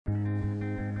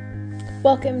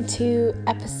Welcome to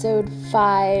episode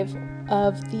 5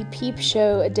 of the Peep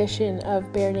Show edition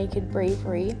of Bare Naked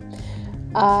Bravery.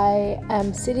 I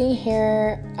am sitting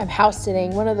here, I'm house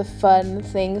sitting. One of the fun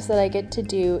things that I get to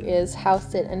do is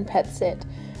house sit and pet sit.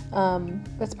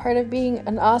 That's part of being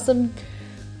an awesome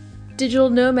digital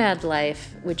nomad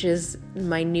life, which is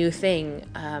my new thing.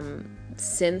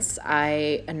 Since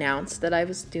I announced that I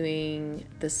was doing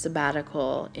the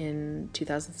sabbatical in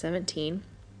 2017,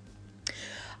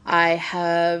 I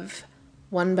have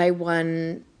one by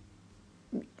one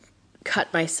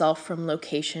cut myself from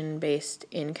location-based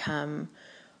income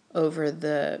over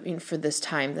for this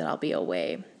time that I'll be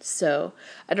away. So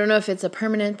I don't know if it's a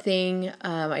permanent thing.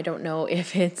 I don't know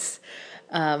if it's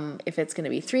going to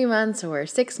be 3 months or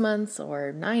 6 months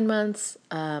or 9 months.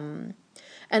 And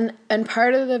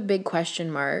part of the big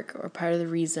question mark, or part of the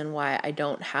reason why I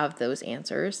don't have those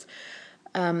answers,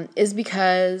 is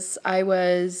because I'm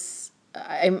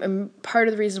part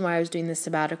of the reason why I was doing this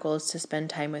sabbatical is to spend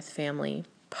time with family.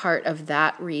 Part of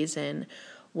that reason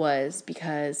was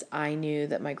because I knew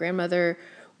that my grandmother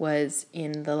was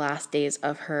in the last days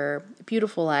of her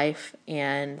beautiful life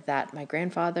and that my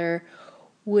grandfather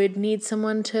would need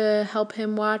someone to help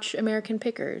him watch American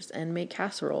Pickers and make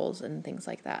casseroles and things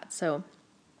like that. So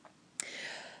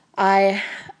I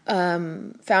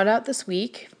found out this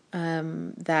week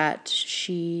that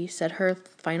she said her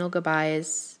final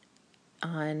goodbyes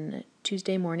on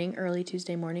Tuesday morning, early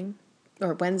Tuesday morning,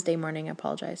 or Wednesday morning, I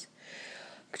apologize,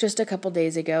 just a couple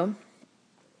days ago.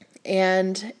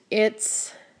 And I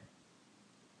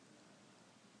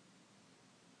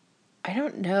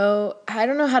don't know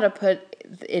how to put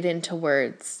it into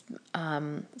words.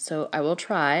 So I will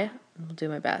try, I'll do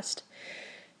my best.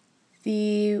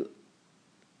 The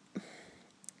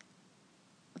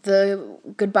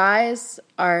goodbyes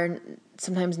are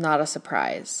sometimes not a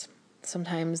surprise.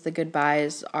 Sometimes the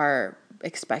goodbyes are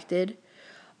expected.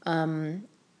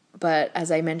 But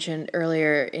as I mentioned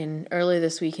earlier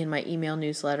this week in my email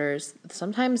newsletters,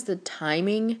 sometimes the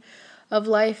timing of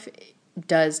life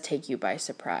does take you by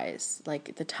surprise.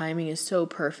 Like the timing is so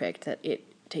perfect that it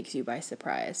takes you by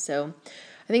surprise. So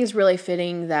I think it's really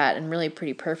fitting that, and really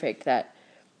pretty perfect that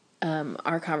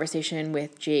our conversation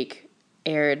with Jake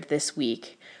aired this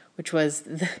week, which was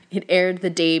it aired the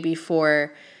day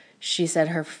before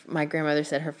my grandmother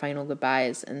said her final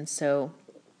goodbyes. And so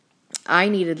I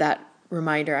needed that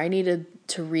reminder. I needed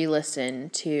to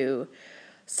re-listen to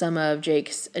some of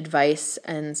Jake's advice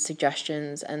and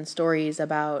suggestions and stories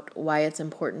about why it's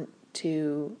important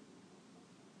to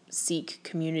seek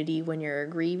community when you're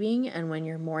grieving and when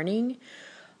you're mourning,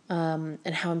 and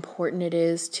how important it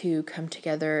is to come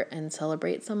together and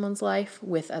celebrate someone's life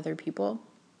with other people.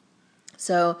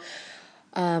 So,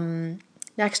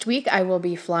 next week, I will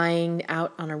be flying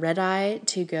out on a red-eye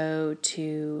to go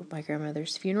to my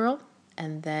grandmother's funeral,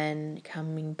 and then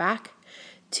coming back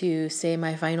to say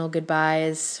my final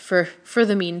goodbyes for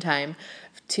the meantime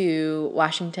to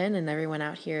Washington and everyone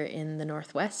out here in the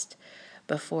Northwest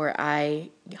before I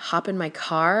hop in my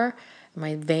car,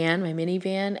 my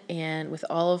minivan, and with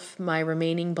all of my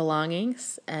remaining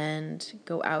belongings and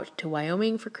go out to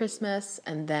Wyoming for Christmas,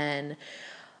 and then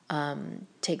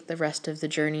take the rest of the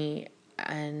journey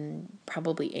and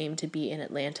probably aim to be in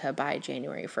Atlanta by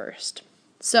January 1st.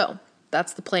 So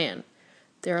that's the plan.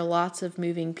 There are lots of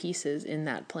moving pieces in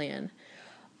that plan.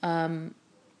 But,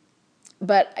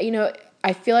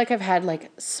 I feel like I've had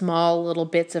like small little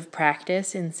bits of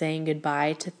practice in saying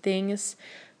goodbye to things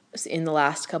in the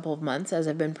last couple of months as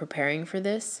I've been preparing for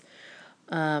this.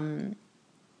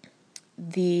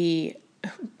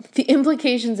 The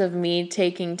implications of me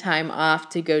taking time off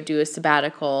to go do a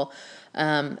sabbatical,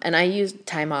 and I use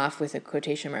time off with a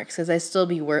quotation marks because I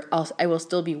will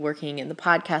still be working, and the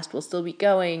podcast will still be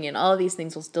going, and all of these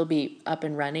things will still be up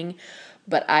and running,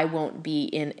 but I won't be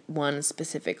in one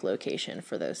specific location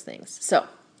for those things. So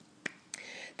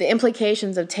the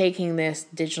implications of taking this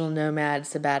digital nomad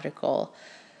sabbatical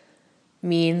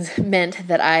meant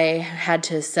that I had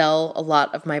to sell a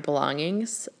lot of my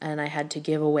belongings, and I had to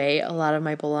give away a lot of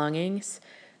my belongings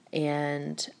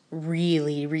and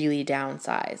really, really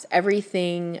downsize.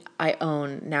 Everything I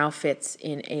own now fits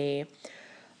in a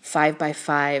 5 by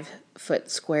 5 foot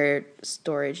square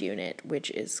storage unit, which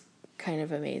is kind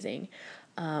of amazing.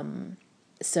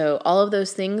 So all of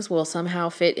those things will somehow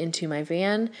fit into my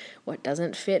van. What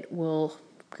doesn't fit will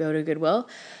go to Goodwill.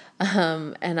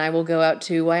 And I will go out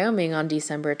to Wyoming on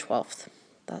December 12th.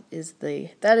 That is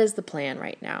the plan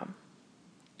right now.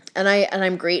 And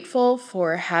I'm grateful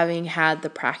for having had the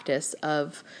practice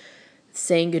of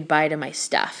saying goodbye to my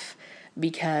stuff,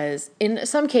 because in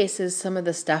some cases, some of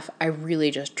the stuff I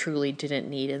really just truly didn't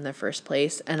need in the first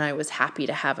place, and I was happy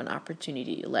to have an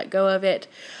opportunity to let go of it.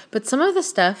 But some of the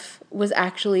stuff was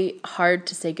actually hard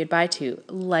to say goodbye to,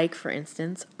 like, for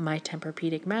instance, my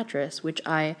Tempur-Pedic mattress, which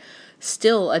I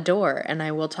still adore, and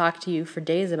I will talk to you for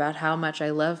days about how much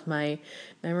I love my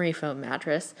memory foam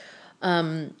mattress.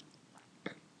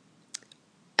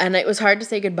 And it was hard to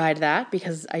say goodbye to that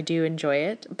because I do enjoy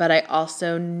it, but I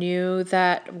also knew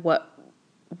that what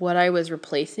I was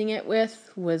replacing it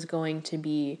with was going to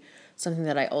be something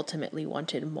that I ultimately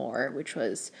wanted more, which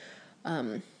was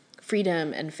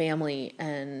freedom and family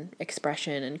and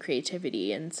expression and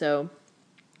creativity. And so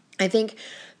I think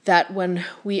that when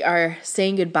we are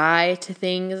saying goodbye to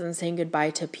things and saying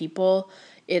goodbye to people,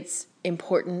 it's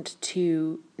important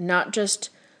to not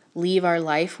just leave our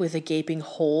life with a gaping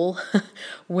hole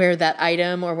where that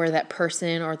item or where that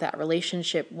person or that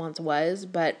relationship once was,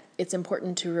 but it's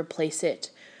important to replace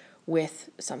it with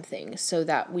something so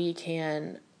that we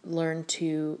can learn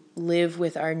to live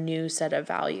with our new set of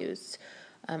values,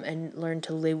 and learn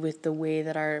to live with the way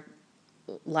that our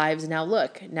lives now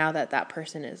look now that that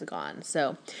person is gone.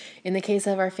 So in the case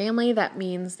of our family, that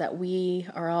means that we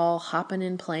are all hopping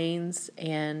in planes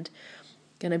and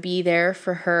gonna be there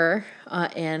for her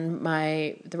and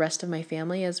the rest of my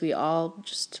family as we all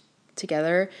just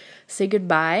together say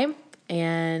goodbye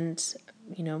and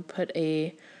put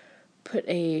a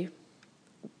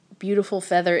beautiful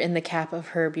feather in the cap of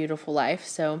her beautiful life.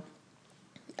 So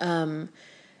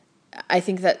I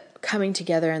think that coming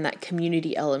together and that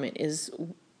community element is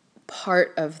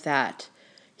part of that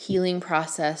healing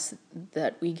process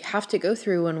that we have to go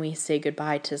through when we say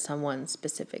goodbye to someone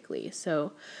specifically.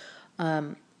 So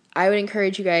I would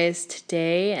encourage you guys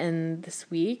today and this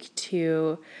week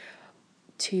to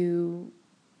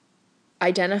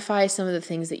identify some of the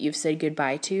things that you've said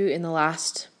goodbye to in the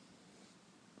last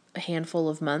handful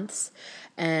of months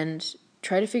and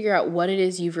try to figure out what it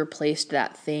is you've replaced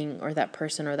that thing or that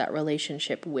person or that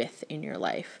relationship with in your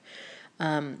life.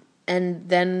 And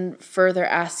then further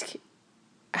ask,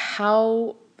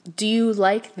 how do you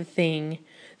like the thing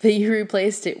that you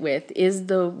replaced it with? Does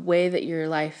the way that your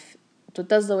life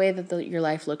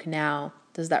look now,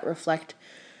 does that reflect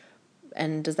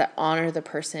and does that honor the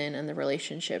person and the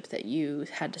relationship that you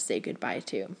had to say goodbye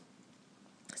to?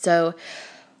 So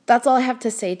that's all I have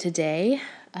to say today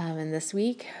and this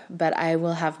week, but I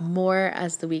will have more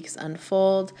as the weeks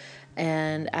unfold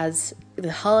and as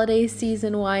the holiday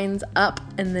season winds up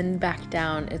and then back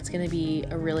down. It's going to be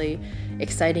a really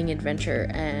exciting adventure,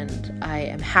 and I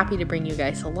am happy to bring you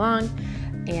guys along,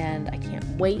 and I can't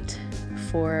wait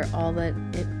for all that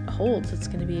it holds. It's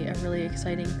going to be a really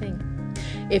exciting thing.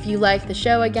 If you like the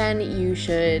show, again, you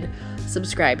should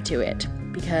subscribe to it,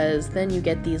 because then you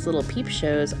get these little peep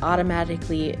shows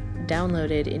automatically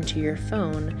downloaded into your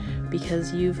phone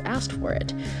because you've asked for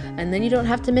it. And then you don't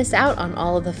have to miss out on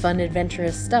all of the fun,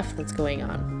 adventurous stuff that's going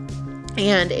on.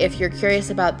 And if you're curious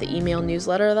about the email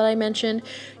newsletter that I mentioned,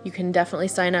 you can definitely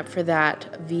sign up for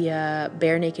that via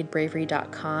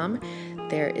barenakedbravery.com.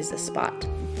 There is a spot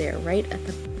there right at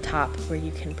the top where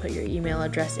you can put your email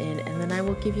address in, and then I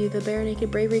will give you the Bare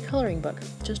Naked Bravery coloring book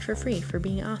just for free for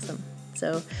being awesome.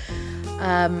 So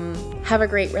have a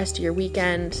great rest of your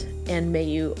weekend, and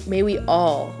may we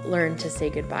all learn to say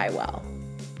goodbye well.